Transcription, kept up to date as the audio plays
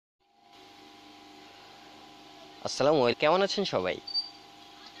কেমন আছেন সবাই?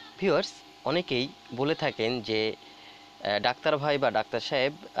 ভিউয়ার্স, অনেকেই বলে থাকেন যে ডাক্তার ভাই বা ডাক্তার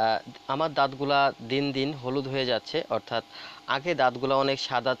সাহেব, আমার দাঁতগুলা দিন দিন হলুদ হয়ে যাচ্ছে। অর্থাৎ আগে দাঁতগুলা অনেক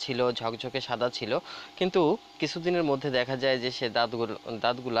সাদা ছিল, ঝকঝকে সাদা ছিল, কিন্তু কিছুদিনের মধ্যে দেখা যায় যে সে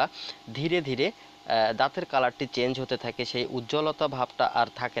দাঁতগুলা ধীরে ধীরে দাঁতের কালারটি চেঞ্জ হতে থাকে, সেই উজ্জ্বলতা ভাবটা আর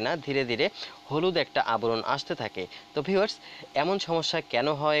থাকে না, ধীরে ধীরে হলুদ একটা আবরণ আসতে থাকে। তো ভিউয়ার্স, এমন সমস্যা কেন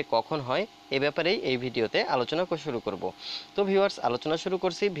হয়, কখন হয়, এ ব্যাপারেই এই ভিডিওতে আলোচনা শুরু করব। তো ভিউয়ার্স, আলোচনা শুরু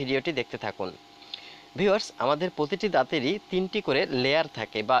করছি, ভিডিওটি দেখতে থাকুন। ভিউয়ার্স, আমাদের প্রতিটি দাঁতেরই তিনটি করে লেয়ার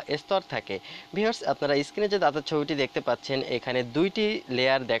থাকে বা স্তর থাকে। ভিউয়ার্স, আপনারা স্ক্রিনে যে দাঁতের ছবিটি দেখতে পাচ্ছেন, এখানে দুইটি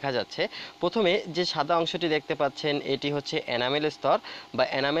লেয়ার দেখা যাচ্ছে। প্রথমে যে সাদা অংশটি দেখতে পাচ্ছেন, এটি হচ্ছে এনামেল স্তর বা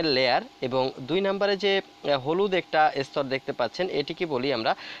এনামেল লেয়ার, এবং দুই নম্বরে যে হলুদ একটা স্তর দেখতে পাচ্ছেন, এটিকে বলি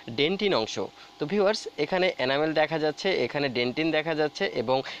আমরা ডেন্টিন অংশ। তো ভিউয়ার্স, এখানে এনামেল দেখা যাচ্ছে, এখানে ডেন্টিন দেখা যাচ্ছে,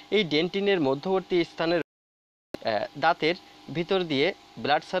 এবং এই ডেন্টিনের মধ্যবর্তী স্থানের দাঁতের ভিতর দিয়ে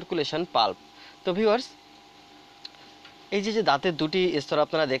ব্লাড সার্কুলেশন পাল্প। তো ভিউয়ার্স, এই যে যে দাঁতের দুটি স্তর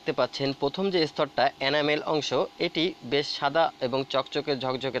আপনারা দেখতে পাচ্ছেন, প্রথম যে স্তরটা এনামেল অংশ, এটি বেশ সাদা এবং চকচকে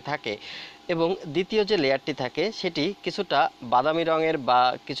ঝকঝকে থাকে, এবং দ্বিতীয় যে লেয়ারটি থাকে সেটি কিছুটা বাদামি রঙের বা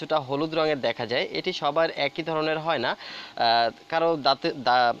কিছুটা হলুদ রঙের দেখা যায়। এটি সবার একই ধরনের হয় না, কারো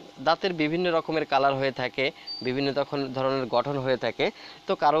দাঁতের বিভিন্ন রকমের কালার হয়ে থাকে, বিভিন্ন ধরনের গঠন হয়ে থাকে।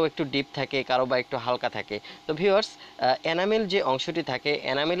 তো কারো একটু ডিপ থাকে, কারো বা একটু হালকা থাকে। তো ভিউয়ার্স, এনামেল যে অংশটি থাকে,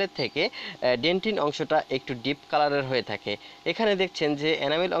 এনামেলের থেকে ডেন্টিন অংশটা একটু ডিপ কালারের হয়ে থাকে। এখানে দেখছেন যে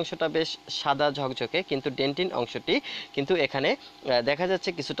এনামেল অংশটা বেশ সাদা ঝকঝকে, কিন্তু ডেন্টিন অংশটি কিন্তু এখানে দেখা যাচ্ছে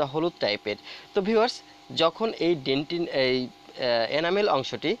কিছুটা হলুদ টাইপের। তো ভিউয়ার্স, যখন এই এনামেল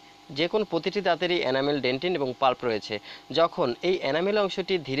অংশটি, যে কোনো প্রতিটি দাঁতেরই এনামেল, ডেন্টিন এবং পাল্প রয়েছে, যখন এই এনামেল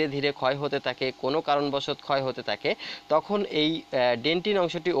অংশটি ধীরে ধীরে ক্ষয় হতে থাকে, কোনো কারণবশত ক্ষয় হতে থাকে, তখন এই ডেন্টিন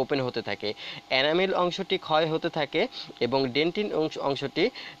অংশটি ওপেন হতে থাকে, এনামেল অংশটি ক্ষয় হতে থাকে এবং ডেন্টিন অংশটি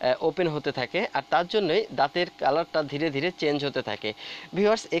ওপেন হতে থাকে, আর তার জন্যই দাঁতের কালারটা ধীরে ধীরে চেঞ্জ হতে থাকে।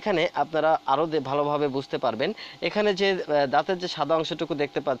 ভিউয়ার্স, এখানে আপনারা আরও ভালোভাবে বুঝতে পারবেন। এখানে যে দাঁতের যে সাদা অংশটুকু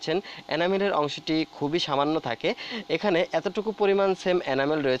দেখতে পাচ্ছেন, এনামেলের অংশটি খুবই সামান্য থাকে। এখানে এতটুকু পরিমাণ সেম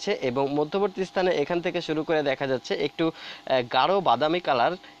এনামেল রয়েছে, এবং মধ্যবর্তী স্থানে এখান থেকে শুরু করে দেখা যাচ্ছে একটু গাঢ় বাদামি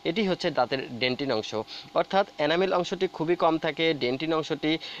কালার, এটি হচ্ছে দাঁতের ডেন্টিন অংশ। অর্থাৎ এনামেল অংশটি খুবই কম থাকে, ডেন্টিন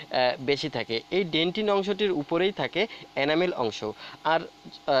অংশটি বেশি থাকে। এই ডেন্টিন অংশটির উপরেই থাকে এনামেল অংশ। আর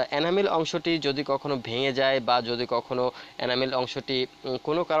এনামেল অংশটি যদি কখনো ভেঙে যায় বা যদি কখনো এনামেল অংশটি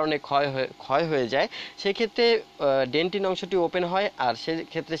কোনো কারণে ক্ষয় হয়ে যায়, সেক্ষেত্রে ডেন্টিন অংশটি ওপেন হয়, আর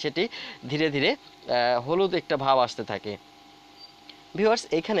সেক্ষেত্রে সেটি ধীরে ধীরে হলুদ একটা ভাব আসতে থাকে। ভিউয়ার্স,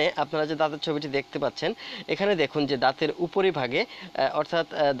 এখানে আপনারা যে দাঁতের ছবিটি দেখতে পাচ্ছেন, এখানে দেখুন যে দাঁতের উপরিভাগে, অর্থাৎ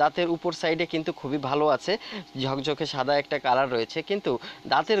দাঁতের উপর সাইডে কিন্তু খুবই ভালো আছে, ঝকঝকে সাদা একটা কালার রয়েছে, কিন্তু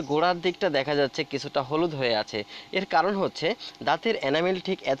দাঁতের গোড়ার দিকটা দেখা যাচ্ছে কিছুটা হলুদ হয়ে আছে। এর কারণ হচ্ছে দাঁতের এনামেল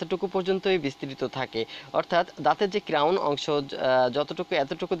ঠিক এতটুকু পর্যন্তই বিস্তৃত থাকে। অর্থাৎ দাঁতের যে ক্রাউন অংশ,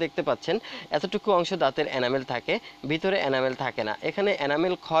 এতটুকু দেখতে পাচ্ছেন, এতটুকু অংশ দাঁতের এনামেল থাকে, ভিতরে এনামেল থাকে না। এখানে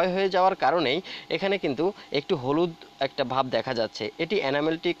এনামেল ক্ষয় হয়ে যাওয়ার কারণেই এখানে কিন্তু একটু হলুদ একটা ভাব দেখা যাচ্ছে। এটি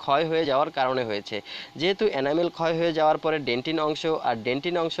এনামেলটি ক্ষয় হয়ে যাওয়ার কারণে হয়েছে। যেহেতু এনামেল ক্ষয় হয়ে যাওয়ার পরে ডেন্টিন অংশ, আর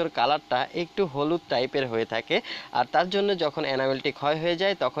ডেন্টিন অংশের কালারটা একটু হলুদ টাইপের হয়ে থাকে, আর তার জন্য যখন এনামেলটি ক্ষয় হয়ে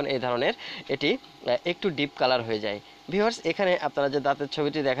যায়, তখন এই ধরনের এটি একটু ডিপ কালার হয়ে যায়। ভিউয়ার্স, এখানে আপনারা যে দাঁতের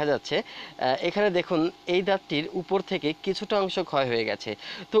ছবিটি দেখা যাচ্ছে, এখানে দেখুন এই দাঁতটির উপর থেকে কিছুটা অংশ ক্ষয় হয়ে গেছে।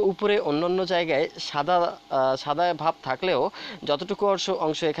 তো উপরে অন্যান্য জায়গায় সাদা ভাব থাকলেও যতটুকু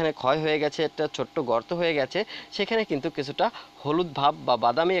অংশ এখানে ক্ষয় হয়ে গেছে, একটা ছোট্ট গর্ত হয়ে গেছে, সেখানে কিন্তু কিছুটা হলুদ ভাব বা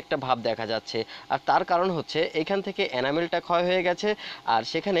বাদামি একটা ভাব দেখা যাচ্ছে। আর তার কারণ হচ্ছে এখান থেকে এনামেলটা ক্ষয় হয়ে গেছে, আর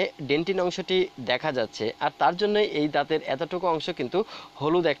সেখানে ডেন্টিন অংশটি দেখা যাচ্ছে, আর তার জন্যই এই দাঁতের এতটুকু অংশ কিন্তু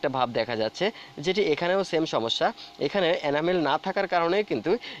হলুদ একটা ভাব দেখা যাচ্ছে, যেটি এখানেও সেম সমস্যা। এখানে এনামেল না থাকার কারণে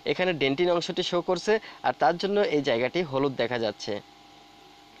কিন্তু এখানে ডেন্টিন অংশটি শো করছে, আর তার জন্য এই জায়গাটি হলুদ দেখা যাচ্ছে।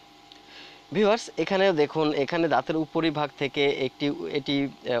 ভিউয়ার্স, এখানেও দেখুন, এখানে দাঁতের উপরিভাগ থেকে এটি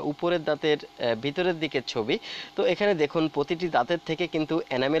উপরের দাঁতের ভিতরের দিকের ছবি। তো এখানে দেখুন প্রতিটি দাঁতের থেকে কিন্তু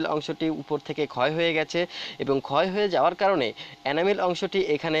এনামেল অংশটি উপর থেকে ক্ষয় হয়ে গেছে, এবং ক্ষয় হয়ে যাওয়ার কারণে এনামেল অংশটি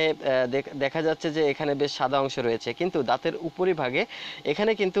এখানে দেখা যাচ্ছে যে এখানে বেশ সাদা অংশ রয়েছে, কিন্তু দাঁতের উপরিভাগে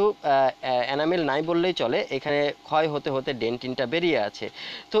এখানে কিন্তু এনামেল নাই বললেই চলে, এখানে ক্ষয় হতে হতে ডেন্টিনটা বেরিয়ে আছে।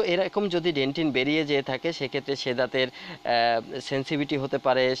 তো এরকম যদি ডেন্টিন বেরিয়ে যেয়ে থাকে, সেক্ষেত্রে সে দাঁতের সেন্সিভিটি হতে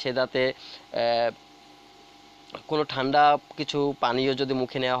পারে, সে দাঁতে কোনো ঠান্ডা কিছু পানীয় যদি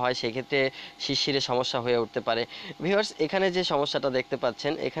মুখে নেওয়া হয় সেক্ষেত্রে শিরশিরে সমস্যা হয়ে উঠতে পারে। ভিউয়ার্স, এখানে যে সমস্যাটা দেখতে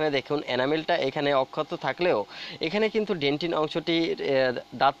পাচ্ছেন, এখানে দেখুন এনামেলটা এখানে অক্ষত থাকলেও এখানে কিন্তু ডেন্টিন অংশটি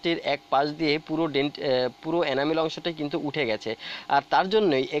দাঁতটির এক পাশ দিয়ে পুরো এনামেল অংশটাই কিন্তু উঠে গেছে। আর তার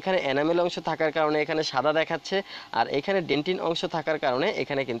জন্যই এখানে এনামেল অংশ থাকার কারণে এখানে সাদা দেখাচ্ছে, আর এখানে ডেন্টিন অংশ থাকার কারণে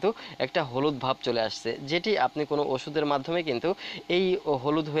এখানে কিন্তু একটা হলুদ ভাব চলে আসছে, যেটি আপনি কোনো ওষুধের মাধ্যমে কিন্তু এই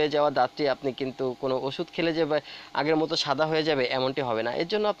হলুদ হয়ে যাওয়া দাঁতটি আপনি কিন্তু কোনো ওষুধ খেলে যে আগের মতো সাদা হয়ে যাবে এমনটি হবে না। এর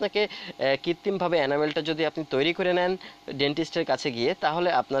জন্য আপনাকে কৃত্রিমভাবে এনামেলটা যদি আপনি তৈরি করে নেন ডেন্টিস্টের কাছে গিয়ে, তাহলে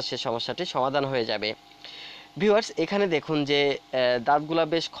আপনার সে সমস্যাটি সমাধান হয়ে যাবে। ভিউয়ার্স, এখানে দেখুন যে দাঁতগুলা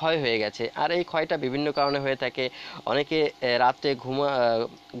বেশ ক্ষয় হয়ে গেছে, আর এই ক্ষয়টা বিভিন্ন কারণে হয়ে থাকে। অনেকে রাত্রে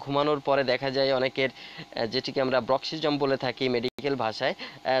ঘুমানোর পরে দেখা যায় অনেকের যেটিকে আমরা ব্রক্সিজম বলে থাকি মেডিকেল ভাষায়,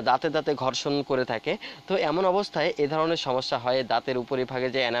 দাঁতে দাঁতে ঘর্ষণ করে থাকে। তো এমন অবস্থায় এ ধরনের সমস্যা হয়, দাঁতের উপরিভাগে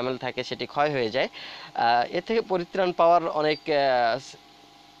যে এনামেল থাকে সেটি ক্ষয় হয়ে যায়। এ থেকে পরিত্রাণ পাওয়ার অনেক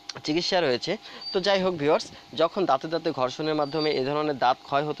চিকিৎসা রয়েছে। তো যাই হোক ভিউয়ার্স, যখন দাঁতে দাঁতে ঘর্ষণের মাধ্যমে এ ধরনের দাঁত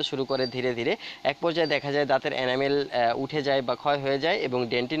ক্ষয় হতে শুরু করে ধীরে ধীরে, এক পর্যায়ে দেখা যায় দাঁতের এনামেল উঠে যায় বা ক্ষয় হয়ে যায় এবং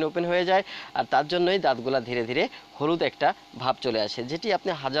ডেন্টিন ওপেন হয়ে যায়, আর তার জন্যই দাঁতগুলা ধীরে ধীরে হলুদ একটা ভাব চলে আসে, যেটি আপনি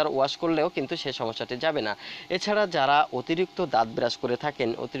হাজার ওয়াশ করলেও কিন্তু সে সমস্যাটি যাবে না। এছাড়া যারা অতিরিক্ত দাঁত ব্রাশ করে থাকেন,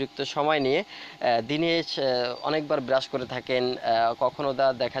 অতিরিক্ত সময় নিয়ে দিনে অনেকবার ব্রাশ করে থাকেন, কখনো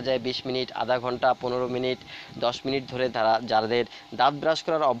দেখা যায় 20 মিনিট, আধা ঘন্টা, 15 মিনিট, 10 মিনিট ধরে যাদের দাঁত ব্রাশ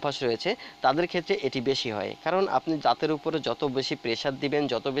করার অভ্যাস রয়েছে তাদের ক্ষেত্রে এটি বেশি হয়। কারণ আপনি দাঁতের উপরে যত বেশি প্রেসার দিবেন,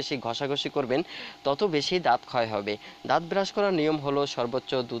 যত বেশি ঘষাঘষি করবেন, তত বেশি দাঁত ক্ষয় হবে। দাঁত ব্রাশ করার নিয়ম হলো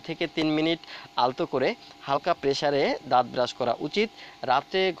সর্বোচ্চ 2 থেকে 3 মিনিট আলতো করে হালকা প্রেসারে দাঁত ব্রাশ করা উচিত।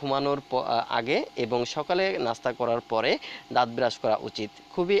 রাতে ঘুমানোর আগে এবং সকালে নাস্তা করার পরে দাঁত ব্রাশ করা উচিত,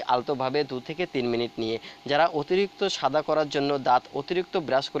 খুবই আলতোভাবে 2 থেকে 3 মিনিট নিয়ে। যারা অতিরিক্ত সাদা করার জন্য দাঁত অতিরিক্ত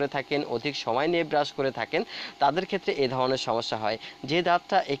ব্রাশ করে থাকেন, অধিক সময় নিয়ে ব্রাশ করে থাকেন, তাদের ক্ষেত্রে এ ধরনের সমস্যা হয়। যে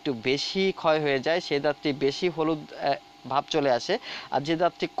দাঁতটা একটু বেশি ক্ষয় হয়ে যায় সেই দাঁতটি বেশি হলুদ ভাব চলে আসে, আর যে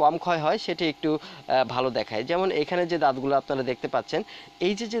দাঁতটি কম ক্ষয় হয় সেটি একটু ভালো দেখায়। যেমন এখানে যে দাঁতগুলো আপনারা দেখতে পাচ্ছেন,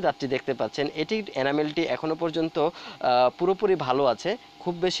 এই যে দাঁতটি দেখতে পাচ্ছেন, এটির এনামেলটি এখনো পর্যন্ত পুরোপুরি ভালো আছে,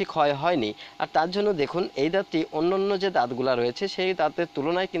 খুব বেশি ক্ষয় হয়নি। আর তার জন্য দেখুন এই দাঁতটি অন্যান্য যে দাঁতগুলো রয়েছে সেই দাঁতের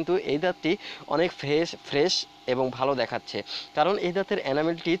তুলনায় কিন্তু এই দাঁতটি অনেক ফ্রেশ এবং ভালো দেখাচ্ছে, কারণ এই দাঁতের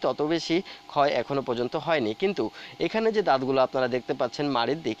এনামেলটি তত বেশি ক্ষয় এখনো পর্যন্ত হয়নি। কিন্তু এখানে যে দাঁতগুলো আপনারা দেখতে পাচ্ছেন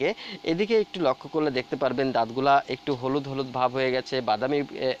মাড়ির দিকে, এদিকে একটু লক্ষ্য করলে দেখতে পারবেন দাঁতগুলা একটু হলুদ হলুদ ভাব হয়ে গেছে, বাদামি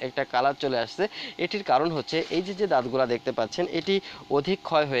একটা কালার চলে আসছে। এটির কারণ হচ্ছে এই যে দাঁতগুলা দেখতে পাচ্ছেন এটি অধিক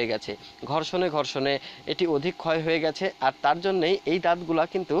ক্ষয় হয়ে গেছে, ঘর্ষণে ঘর্ষণে এটি অধিক ক্ষয় হয়ে গেছে, আর তার জন্যই এই দাঁতগুলা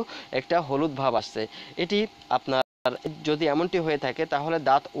কিন্তু একটা হলুদ ভাব আসছে। এটি আপনার যদি এমনটি হয়ে থাকে তাহলে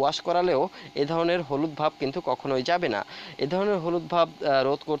দাঁত ওয়াশ করালেও এ ধরনের হলুদ ভাব কিন্তু কখনোই যাবে না। এ ধরনের হলুদ ভাব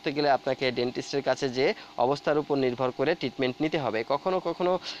রোধ করতে গেলে আপনাকে ডেন্টিস্টের কাছে যে অবস্থার উপর নির্ভর করে ট্রিটমেন্ট নিতে হবে। কখনো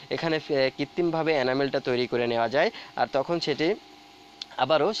কখনো এখানে কৃত্রিমভাবে এনামেলটা তৈরি করে নেওয়া যায়, আর তখন সেটি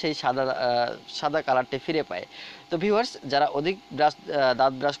আবারও সেই সাদা কালারটি ফিরে পায়। তো ভিউয়ার্স, যারা অধিক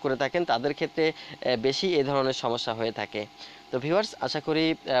দাঁত ব্রাশ করে থাকেন তাদের ক্ষেত্রে বেশি এ ধরনের সমস্যা হয়ে থাকে। তো ভিউয়ার্স, আশা করি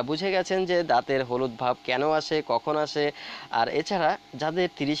বুঝে গেছেন যে দাঁতের হলুদ ভাব কেন আসে, কখন আসে। আর এছাড়া যাদের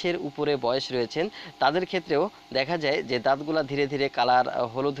 30-এর উপরে বয়স রয়েছেন তাদের ক্ষেত্রেও দেখা যায় যে দাঁতগুলা ধীরে ধীরে কালার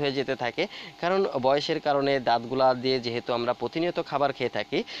হলুদ হয়ে যেতে থাকে, কারণ বয়সের কারণে দাঁতগুলা দিয়ে যেহেতু আমরা প্রতিনিয়ত খাবার খেয়ে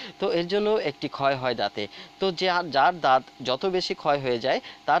থাকি, তো এর জন্য একটি ক্ষয় হয় দাঁতে। তো যার দাঁত যত বেশি ক্ষয় হয়ে যায়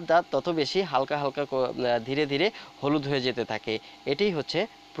তার দাঁত তত বেশি হালকা হালকা ধীরে ধীরে হলুদ হয়ে যেতে থাকে। এটাই হচ্ছে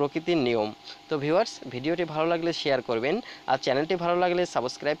প্রকৃতির নিয়ম। তো ভিউয়ার্স, ভিডিওটি ভালো লাগলে শেয়ার করবেন, আর চ্যানেলটি ভালো লাগলে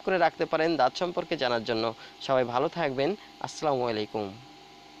সাবস্ক্রাইব করে রাখতে পারেন দাঁত সম্পর্কে জানার জন্য। সবাই ভালো থাকবেন। আসসালামু আলাইকুম।